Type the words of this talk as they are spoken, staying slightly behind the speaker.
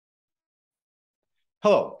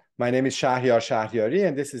Hello, my name is Shahriari,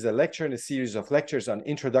 and this is a lecture in a series of lectures on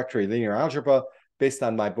introductory linear algebra based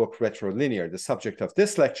on my book Retrolinear. The subject of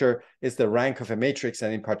this lecture is the rank of a matrix,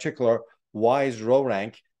 and in particular, why is row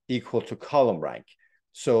rank equal to column rank?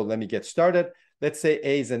 So let me get started. Let's say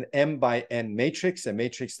A is an m by n matrix, a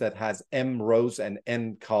matrix that has m rows and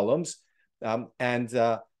n columns.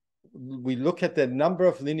 We look at the number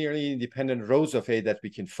of linearly independent rows of A that we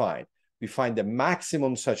can find. We find the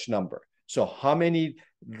maximum such number. So how many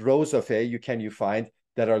rows of A can you find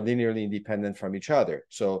that are linearly independent from each other?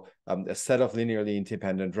 So a set of linearly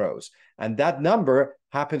independent rows. And that number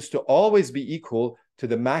happens to always be equal to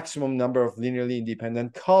the maximum number of linearly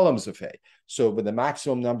independent columns of A. So with the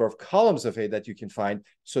maximum number of columns of A that you can find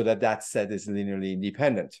so that that set is linearly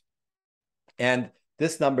independent. And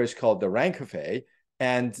this number is called the rank of A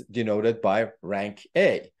and denoted by rank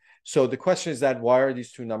A. So the question is that why are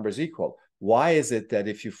these two numbers equal? Why is it that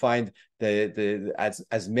if you find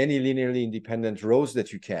as many linearly independent rows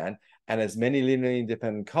that you can and as many linearly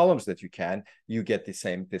independent columns that you can, you get the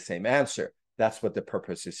same answer? That's what the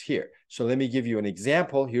purpose is here. So let me give you an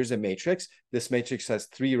example. Here's a matrix. This matrix has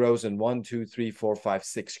 3 rows and 1, 2, 3, 4, 5,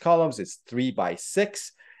 6 columns. It's 3 by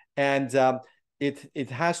 6. And it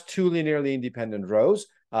has 2 linearly independent rows.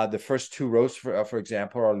 The first 2 rows, for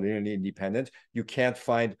example, are linearly independent. You can't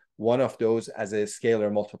find one of those as a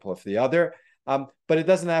scalar multiple of the other. But it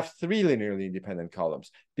doesn't have 3 linearly independent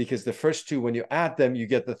columns because the first 2, when you add them, you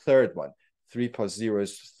get the third one. 3 plus 0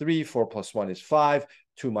 is 3, 4 plus 1 is 5,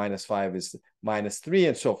 2 minus 5 is minus 3,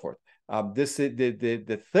 and so forth.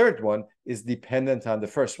 The third one is dependent on the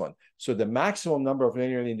first one. So the maximum number of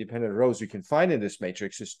linearly independent rows you can find in this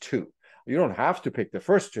matrix is 2. You don't have to pick the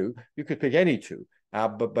first 2. You could pick any 2.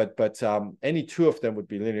 But any 2 of them would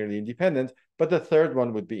be linearly independent, but the third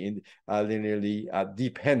one would be linearly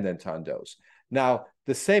dependent on those. Now,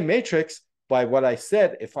 the same matrix, by what I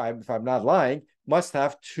said, if I'm not lying, must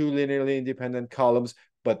have 2 linearly independent columns,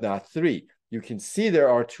 but not 3. You can see there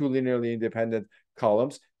are 2 linearly independent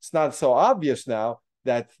columns. It's not so obvious now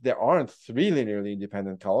that there aren't 3 linearly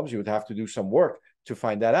independent columns. You would have to do some work to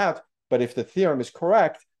find that out. But if the theorem is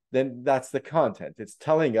correct, then that's the content. It's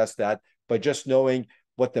telling us that by just knowing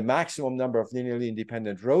what the maximum number of linearly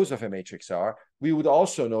independent rows of a matrix are, we would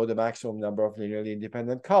also know the maximum number of linearly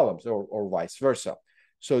independent columns, or vice versa.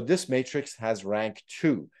 So this matrix has rank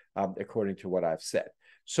 2, according to what I've said.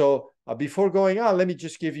 So before going on, let me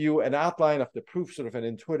just give you an outline of the proof, sort of an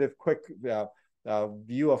intuitive, quick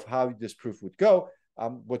view of how this proof would go.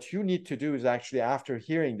 What you need to do is actually, after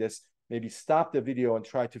hearing this, maybe stop the video and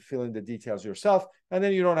try to fill in the details yourself, and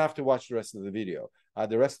then you don't have to watch the rest of the video.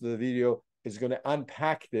 The rest of the video is going to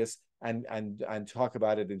unpack this and talk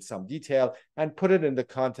about it in some detail and put it in the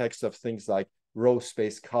context of things like row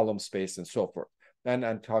space, column space, and so forth,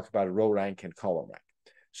 and talk about row rank and column rank.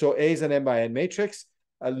 So A is an m by n matrix.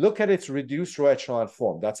 Look at its reduced row echelon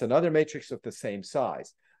form. That's another matrix of the same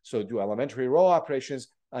size. So do elementary row operations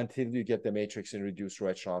until you get the matrix in reduced row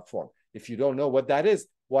echelon form. If you don't know what that is,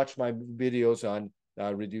 watch my videos on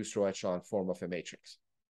reduced row echelon form of a matrix.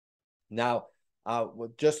 Now,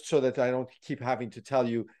 just so that I don't keep having to tell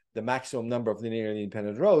you the maximum number of linearly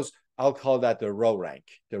independent rows, I'll call that the row rank.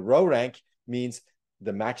 The row rank means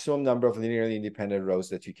the maximum number of linearly independent rows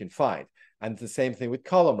that you can find. And the same thing with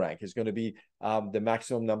column rank is going to be the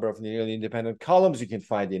maximum number of linearly independent columns you can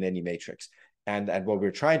find in any matrix. And what we're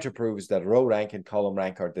trying to prove is that row rank and column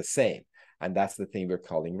rank are the same. And that's the thing we're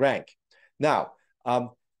calling rank. Now,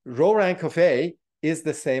 row rank of A is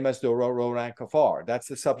the same as the row rank of R. That's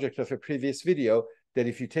the subject of a previous video, that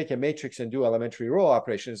if you take a matrix and do elementary row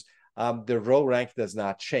operations, the row rank does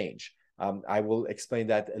not change. I will explain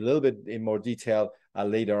that a little bit in more detail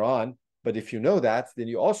later on. But if you know that, then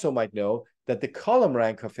you also might know that the column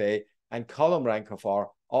rank of A and column rank of R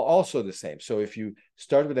are also the same. So if you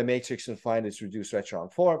start with a matrix and find its reduced echelon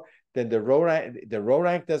form, then the row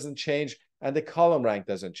rank doesn't change and the column rank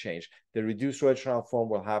doesn't change. The reduced row echelon form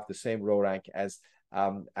will have the same row rank as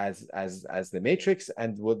the matrix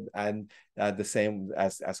and the same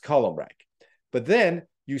as column rank. But then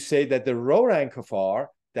you say that the row rank of R,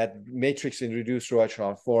 that matrix in reduced row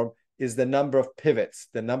echelon form, is the number of pivots,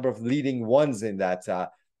 the number of leading ones in that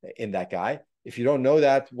guy. If you don't know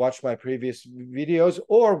that, watch my previous videos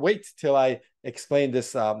or wait till I explain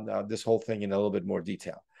this this whole thing in a little bit more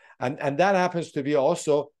detail. And that happens to be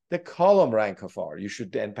also the column rank of R. You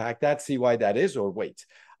should unpack that, see why that is, or wait.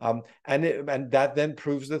 And that then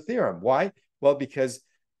proves the theorem. Why? Well, because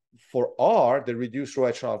for R, the reduced row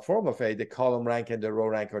echelon form of A, the column rank and the row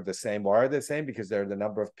rank are the same. Why are they the same? Because they're the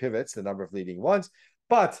number of pivots, the number of leading ones.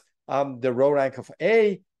 But the row rank of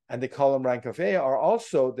A and the column rank of A are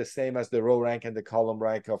also the same as the row rank and the column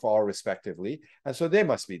rank of R respectively. And so they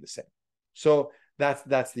must be the same. So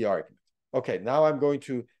that's the argument. Okay, now I'm going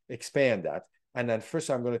to expand that. And then first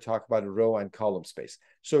I'm going to talk about a row and column space.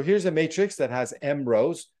 So here's a matrix that has m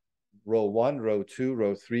rows, row 1, row 2,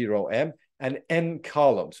 row 3, row m, and n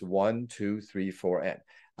columns, 1, 2, 3, 4,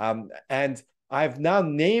 n. And I've now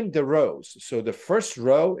named the rows. So the first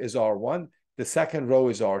row is R1, the second row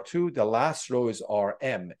is R2, the last row is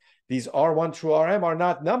Rm. These R1 through Rm are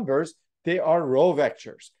not numbers, they are row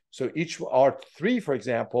vectors. So each R3, for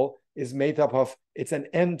example, is made up of, it's an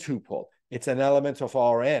n tuple. It's an element of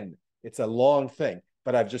Rn. It's a long thing,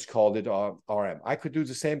 but I've just called it Rm. I could do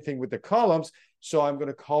the same thing with the columns. So I'm going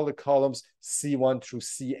to call the columns C1 through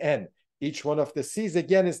Cn. Each one of the C's,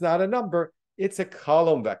 again, is not a number. It's a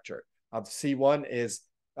column vector. C1 is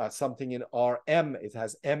something in Rm. It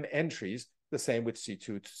has m entries, the same with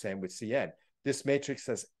C2, same with Cn. This matrix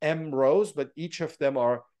has m rows, but each of them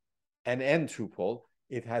are an n tuple.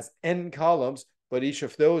 It has n columns, but each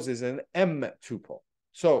of those is an m tuple.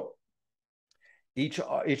 So each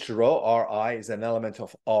row, Ri, is an element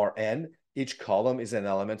of Rn. Each column is an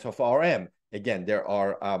element of Rm. Again, there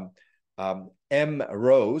are m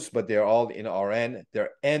rows, but they're all in Rn. There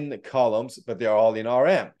are n columns, but they're all in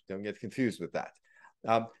Rm. Don't get confused with that.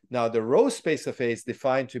 Now, the row space of A is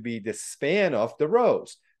defined to be the span of the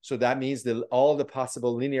rows. So that means all the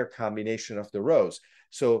possible linear combination of the rows.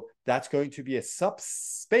 So that's going to be a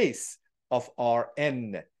subspace of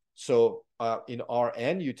Rn. So in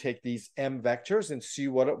Rn, you take these m vectors and see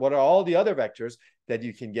what are all the other vectors that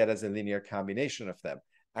you can get as a linear combination of them.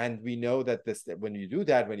 And we know that when you do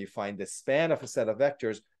that, when you find the span of a set of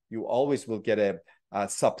vectors, you always will get a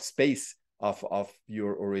subspace of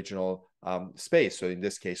your original space. So in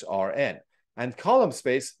this case, Rn. And column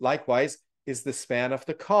space, likewise, is the span of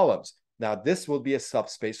the columns. Now, this will be a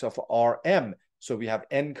subspace of Rm. So we have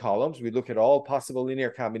n columns. We look at all possible linear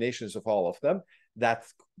combinations of all of them.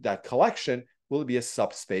 That collection will be a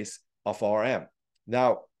subspace of Rm.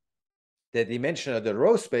 Now, the dimension of the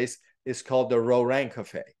row space is called the row rank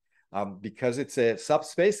of A. Because it's a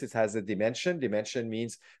subspace, it has a dimension. Dimension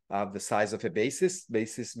means the size of a basis.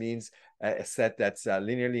 Basis means a set that's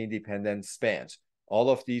linearly independent spans. All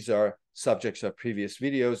of these are subjects of previous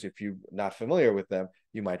videos. If you're not familiar with them,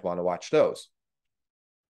 you might want to watch those.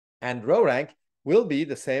 And row rank will be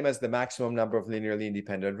the same as the maximum number of linearly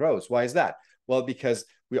independent rows. Why is that? Well, because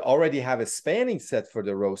we already have a spanning set for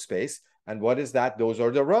the row space. And what is that? Those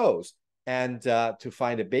are the rows. And to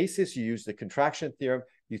find a basis, you use the contraction theorem.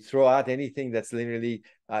 You throw out anything that's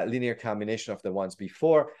linear combination of the ones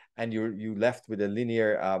before, and you're left with a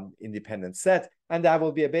linear independent set, and that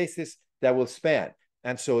will be a basis that will span.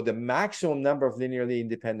 And so the maximum number of linearly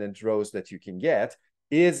independent rows that you can get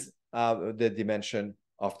is the dimension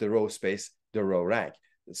of the row space, the row rank.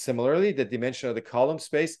 Similarly, the dimension of the column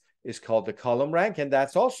space is called the column rank, and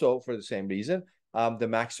that's also, for the same reason, the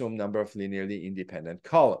maximum number of linearly independent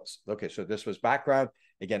columns. Okay, so this was background.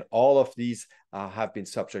 Again, all of these have been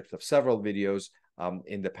subject of several videos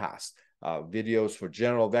in the past. Videos for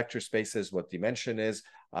general vector spaces, what dimension is,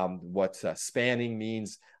 what spanning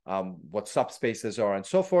means, what subspaces are, and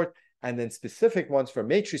so forth. And then specific ones for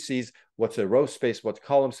matrices, what's a row space, what's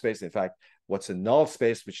column space, in fact, what's a null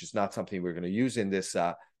space, which is not something we're going to use in this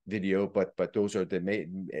video, but those are the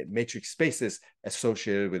matrix spaces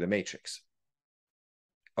associated with a matrix.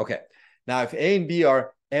 Okay, now if A and B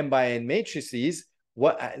are m by n matrices,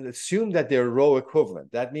 assume that they're row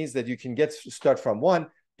equivalent. That means that you can start from one,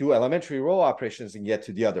 do elementary row operations, and get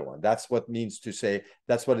to the other one. That's what it means to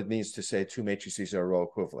say two matrices are row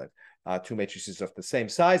equivalent. Two matrices of the same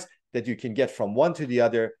size that you can get from one to the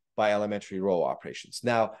other by elementary row operations.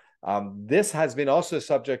 Now, this has been also a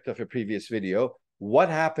subject of a previous video. What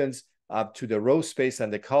happens to the row space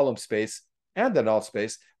and the column space and the null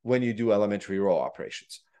space when you do elementary row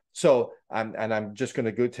operations? So, and I'm just going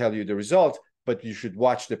to go tell you the result, but you should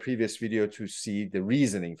watch the previous video to see the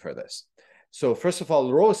reasoning for this. So first of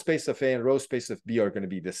all, row space of A and row space of B are going to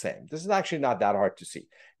be the same. This is actually not that hard to see.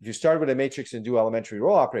 If you start with a matrix and do elementary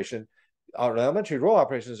row operation, our elementary row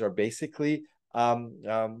operations are basically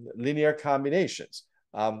linear combinations.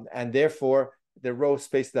 And therefore, the row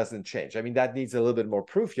space doesn't change. I mean, that needs a little bit more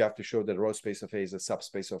proof. You have to show that row space of A is a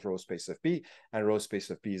subspace of row space of B, and row space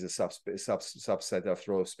of B is a subset of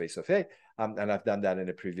row space of A. And I've done that in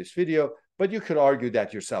a previous video, but you could argue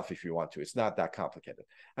that yourself if you want to. It's not that complicated.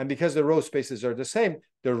 And because the row spaces are the same,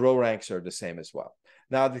 the row ranks are the same as well.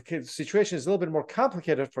 Now, the situation is a little bit more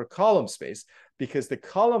complicated for column space, because the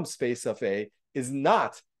column space of A is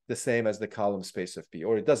not the same as the column space of B,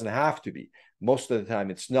 or it doesn't have to be. Most of the time,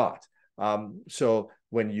 it's not. So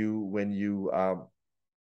when you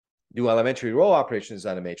do elementary row operations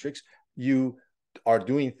on a matrix, you are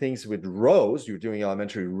doing things with rows. You're doing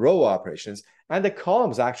elementary row operations, and the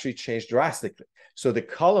columns actually change drastically. So the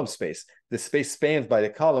column space, the space spanned by the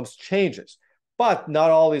columns, changes, but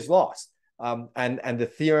not all is lost. And the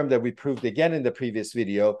theorem that we proved again in the previous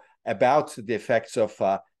video about the effects of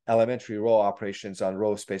elementary row operations on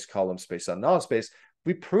row space, column space, on null space,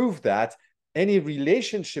 we proved that any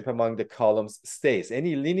relationship among the columns stays.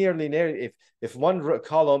 Any linear, if one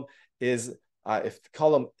column is, if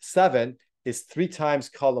column 7 is 3 times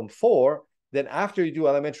column 4, then after you do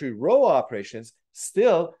elementary row operations,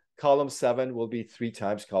 still column 7 will be 3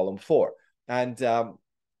 times column 4. And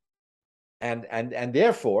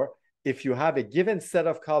therefore, if you have a given set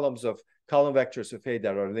of columns of column vectors of A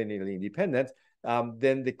that are linearly independent,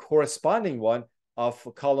 then the corresponding one of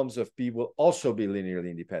columns of B will also be linearly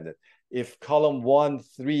independent. If column 1,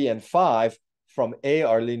 3, and 5 from A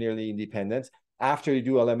are linearly independent, after you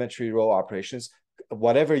do elementary row operations,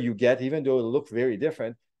 whatever you get, even though it will look very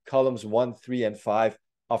different, columns 1, 3, and 5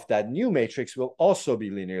 of that new matrix will also be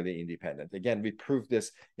linearly independent. Again, we proved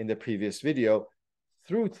this in the previous video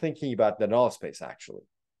through thinking about the null space, actually.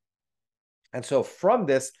 And so from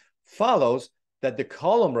this follows that the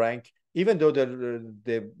column rank, even though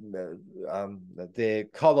the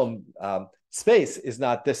column space is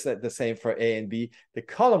not the same for A and B, the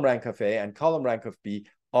column rank of A and column rank of B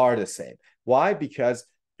are the same. Why? Because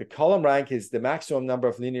the column rank is the maximum number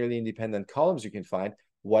of linearly independent columns you can find.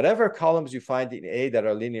 Whatever columns you find in A that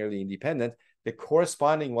are linearly independent, the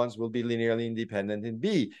corresponding ones will be linearly independent in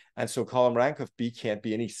B. And so column rank of B can't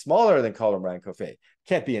be any smaller than column rank of A.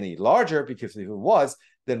 Can't be any larger, because if it was,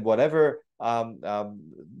 then whatever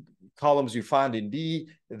columns you found in B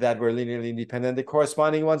that were linearly independent, the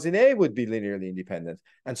corresponding ones in A would be linearly independent.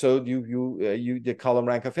 And so the column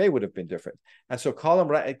rank of A would have been different. And so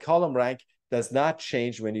column rank does not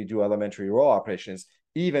change when you do elementary row operations,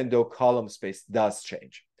 even though column space does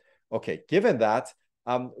change. Okay, given that,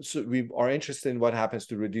 so we are interested in what happens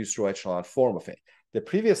to reduced row echelon form of A. The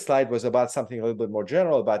previous slide was about something a little bit more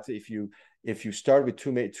general, about if you start with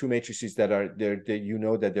two matrices that are there, you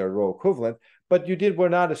know that they're row equivalent, but we're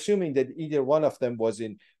not assuming that either one of them was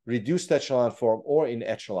in reduced echelon form or in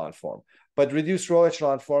echelon form. But reduced row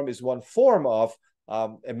echelon form is one form of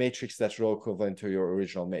a matrix that's row equivalent to your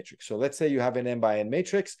original matrix. So let's say you have an n by n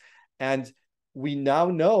matrix, and we now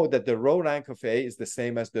know that the row rank of A is the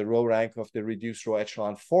same as the row rank of the reduced row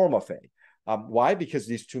echelon form of A. Why? Because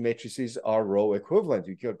these two matrices are row equivalent.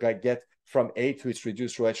 You can get from A to its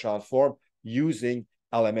reduced row echelon form using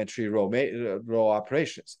elementary row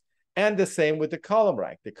operations. And the same with the column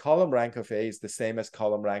rank. The column rank of A is the same as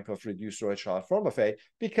column rank of reduced row echelon form of A,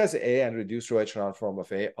 because A and reduced row echelon form of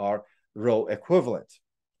A are row equivalent.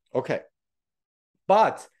 Okay.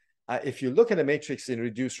 But if you look at a matrix in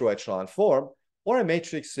reduced row echelon form, or a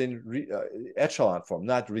matrix in echelon form,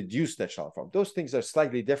 not reduced echelon form, those things are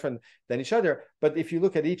slightly different than each other. But if you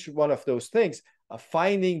look at each one of those things,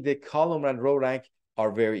 finding the column and row rank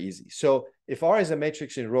are very easy. So if R is a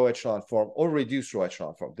matrix in row echelon form or reduced row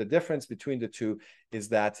echelon form, the difference between the two is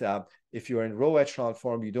that if you're in row echelon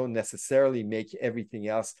form, you don't necessarily make everything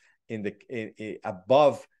else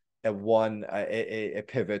above a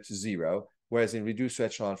pivot 0, whereas in reduced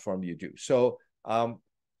echelon form you do. So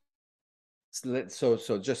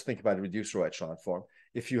so just think about reduced row echelon form.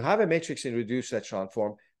 If you have a matrix in reduced echelon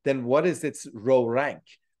form, then what is its row rank?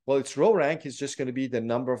 Well, its row rank is just going to be the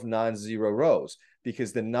number of non-zero rows,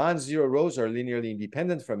 because the non-zero rows are linearly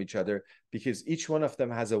independent from each other, because each one of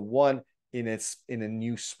them has a 1 in a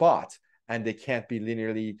new spot, and they can't be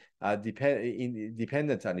linearly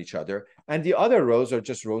dependent on each other. And the other rows are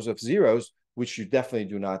just rows of zeros, which you definitely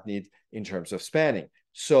do not need in terms of spanning.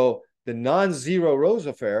 So the non-zero rows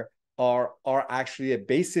of R are actually a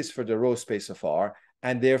basis for the row space of R,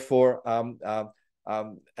 and therefore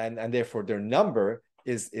therefore their number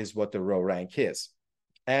is what the row rank is.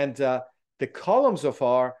 And the columns of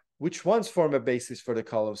R, which ones form a basis for the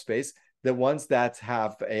column space? The ones that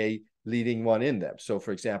have a leading one in them. So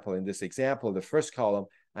for example, in this example, the first column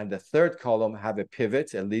and the third column have a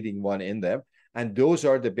pivot, a leading one in them, and those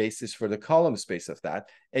are the basis for the column space of that.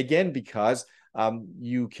 Again, because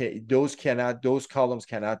those columns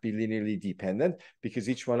cannot be linearly dependent, because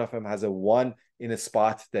each one of them has a 1 in a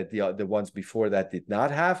spot that the ones before that did not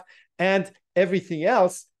have, and everything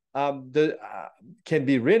else can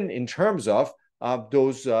be written in terms of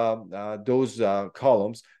those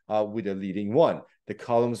columns with a leading 1. The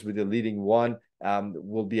columns with the leading 1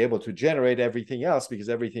 will be able to generate everything else, because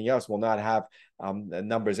everything else will not have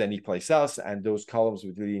numbers anyplace else, and those columns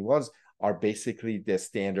with leading 1s are basically the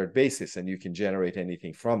standard basis, and you can generate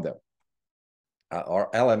anything from them,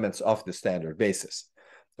 or elements of the standard basis.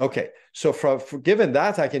 Okay, so given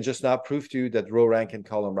that, I can just now prove to you that row rank and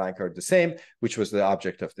column rank are the same, which was the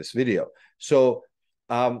object of this video. So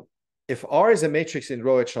if R is a matrix in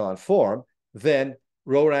row echelon form, then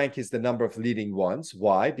row rank is the number of leading ones.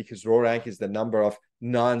 Why? Because row rank is the number of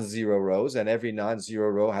non-zero rows, and every non-zero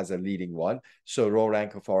row has a leading one. So row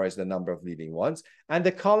rank of R is the number of leading ones. And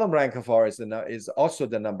the column rank of R is also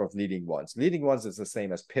the number of leading ones. Leading ones is the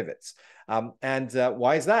same as pivots.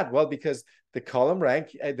 Why is that? Well, because the column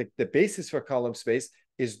rank, the basis for column space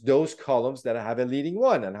is those columns that have a leading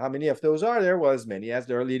one. And how many of those are there? Well, as many as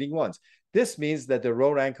there are leading ones. This means that the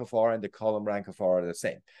row rank of R and the column rank of R are the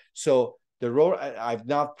same. So I've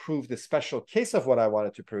now proved the special case of what I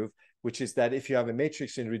wanted to prove, which is that if you have a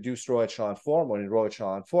matrix in reduced row echelon form or in row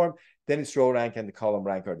echelon form, then its row rank and the column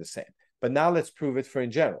rank are the same. But now let's prove it for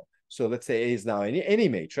in general. So let's say A is now any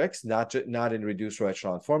matrix, not in reduced row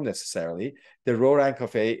echelon form necessarily. The row rank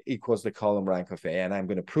of A equals the column rank of A, and I'm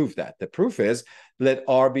going to prove that. The proof is let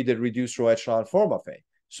R be the reduced row echelon form of A.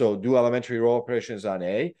 So do elementary row operations on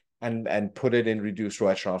A and put it in reduced row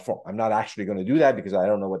echelon form. I'm not actually going to do that because I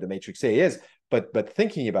don't know what the matrix A is, but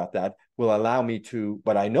thinking about that will allow me to,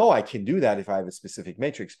 but I know I can do that if I have a specific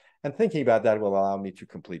matrix, and thinking about that will allow me to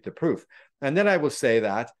complete the proof. And then I will say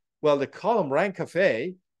that, well, the column rank of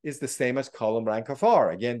A is the same as column rank of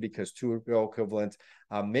R, again, because two row equivalent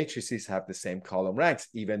matrices have the same column ranks,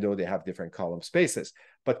 even though they have different column spaces.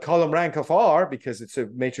 But column rank of R, because it's a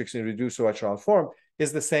matrix in reduced row echelon form,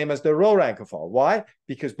 is the same as the row rank of R. Why?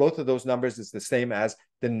 Because both of those numbers is the same as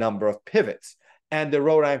the number of pivots. And the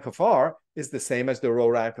row rank of R is the same as the row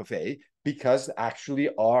rank of A, because actually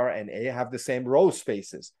R and A have the same row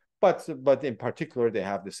spaces. But in particular, they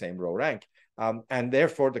have the same row rank. And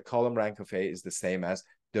therefore, the column rank of A is the same as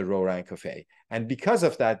the row rank of A. And because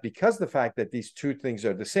of that, because the fact that these two things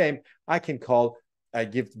are the same, I can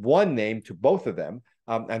give one name to both of them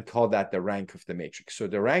and call that the rank of the matrix. So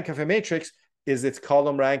the rank of a matrix is its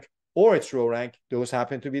column rank or its row rank. Those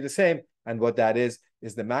happen to be the same. And what that is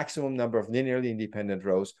the maximum number of linearly independent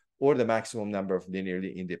rows or the maximum number of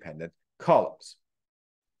linearly independent columns.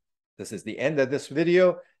 This is the end of this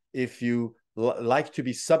video. If you like to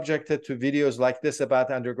be subjected to videos like this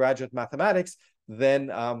about undergraduate mathematics,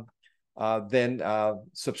 then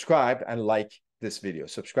subscribe and like this video.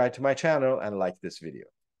 Subscribe to my channel and like this video.